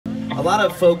A lot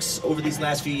of folks over these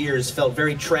last few years felt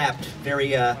very trapped,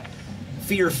 very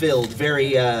fear-filled,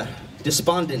 very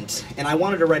despondent, and I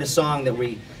wanted to write a song that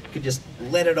we could just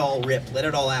let it all rip, let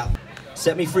it all out.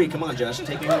 Set me free. Come on, Josh,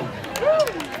 take me home.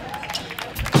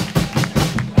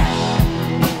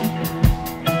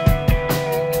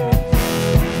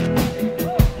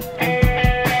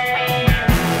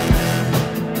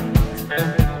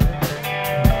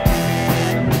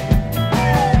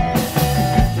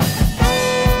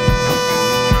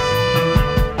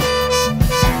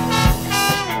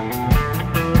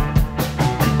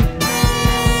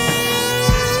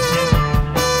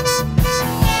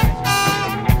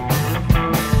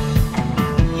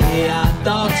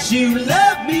 You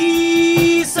love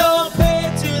me, so I pray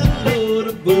to the Lord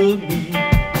above me.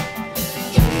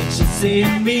 Can't you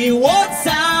send me one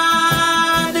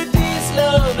sign that this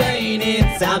love ain't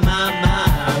inside my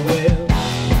mind? Well,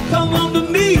 come on to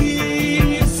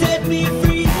me, you set me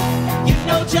free. You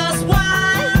know just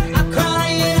why I cry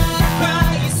and I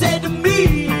cry. You said to me,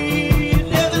 you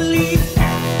never leave.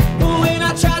 But when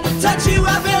I tried to touch you,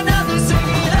 I felt nothing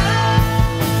singing.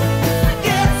 I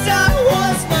guess I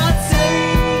was not safe.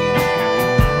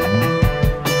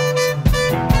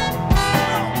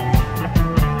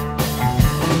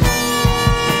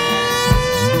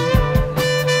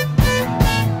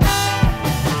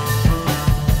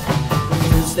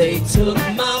 They took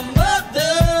my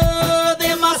mother,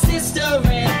 then my sister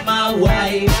and my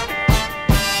wife.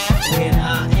 When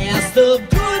I asked the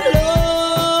good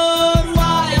Lord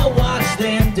why I watched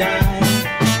them die.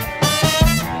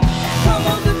 Come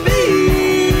on to me,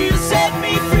 you set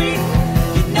me free.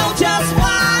 You know just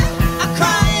why I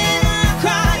cry and I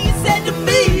cry. You said to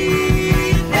me,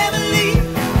 you never leave.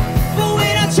 But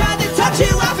when I tried to touch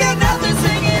you, I felt nothing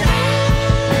singing.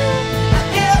 I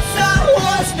guess I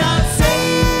was not safe.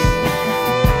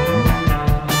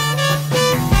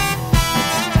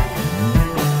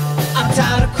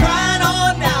 Tired of crying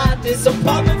all night, this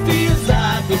apartment feels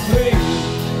like a grave.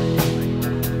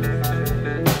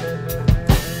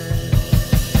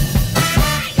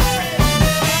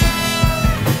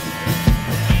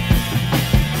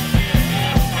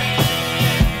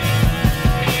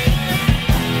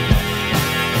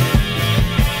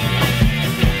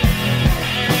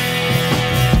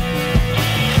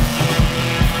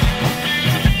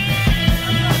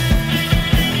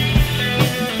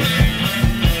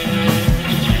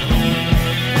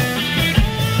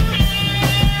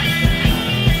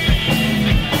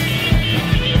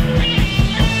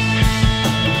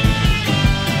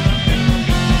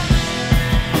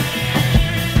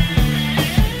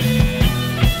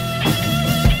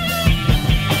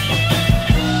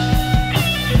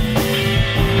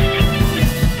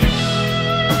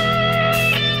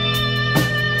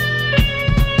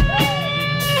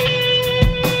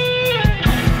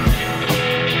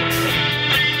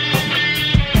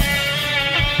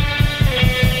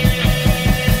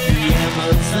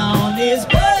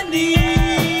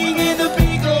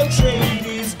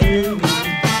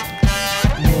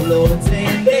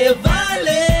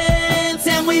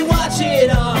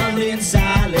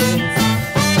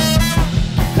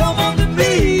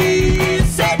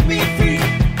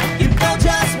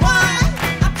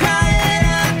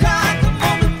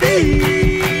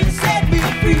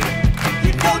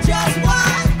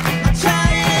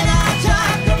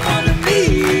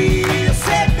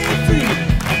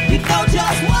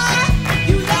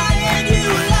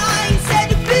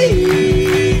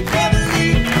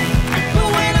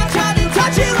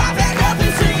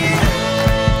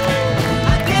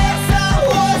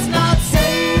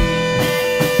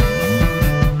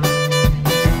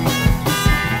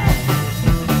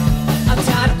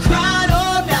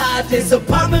 This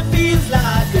apartment feels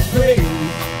like a grave.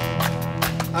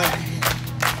 All right.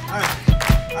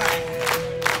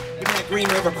 Give me that Green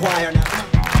River Choir now.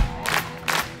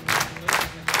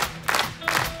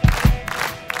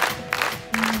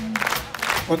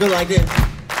 We'll go like this.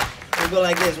 We'll go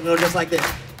like this. We'll go just like this.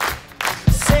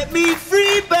 Set me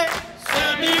free, babe.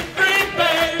 Set me free,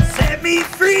 babe. Set me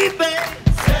free, babe.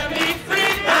 Set me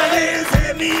free, babe. I said,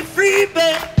 set me free,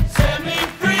 babe. Set me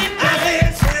free, babe. I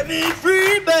said, set me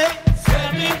free, babe.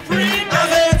 Set me free, babe. I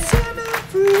said, set me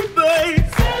free, babe.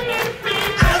 Set me free,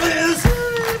 babe. I said, set me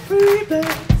free, babe.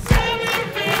 Set me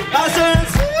free, babe. I said,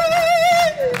 set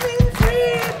me free,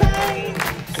 babe.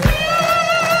 Set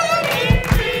me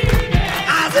free, babe.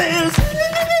 I said, set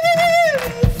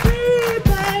me free,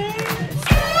 babe.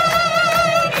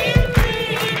 Set me free,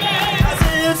 babe. I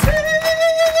said, set me free,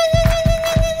 babe.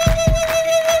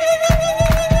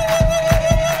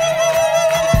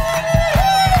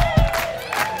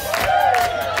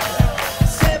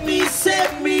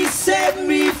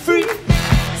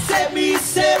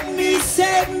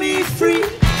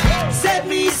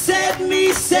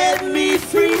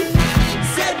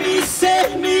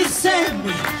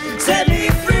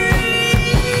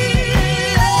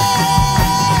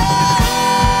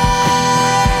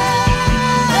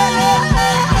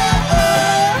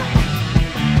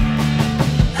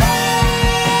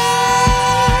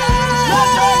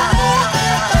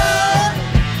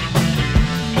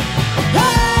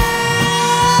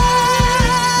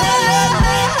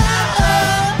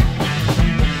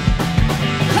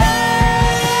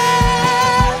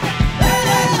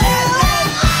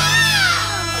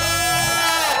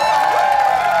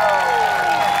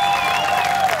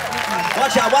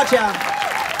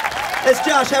 That's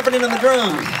Josh Heffernan on the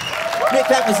drums. Nick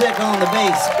Pepasick on the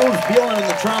bass. Oof Bjorn on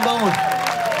the trombone.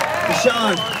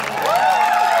 Sean.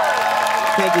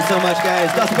 Thank you so much, guys.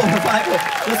 Dustbowl Revival.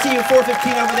 We'll see you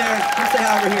 4:15 over there. Come say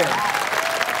hi over here.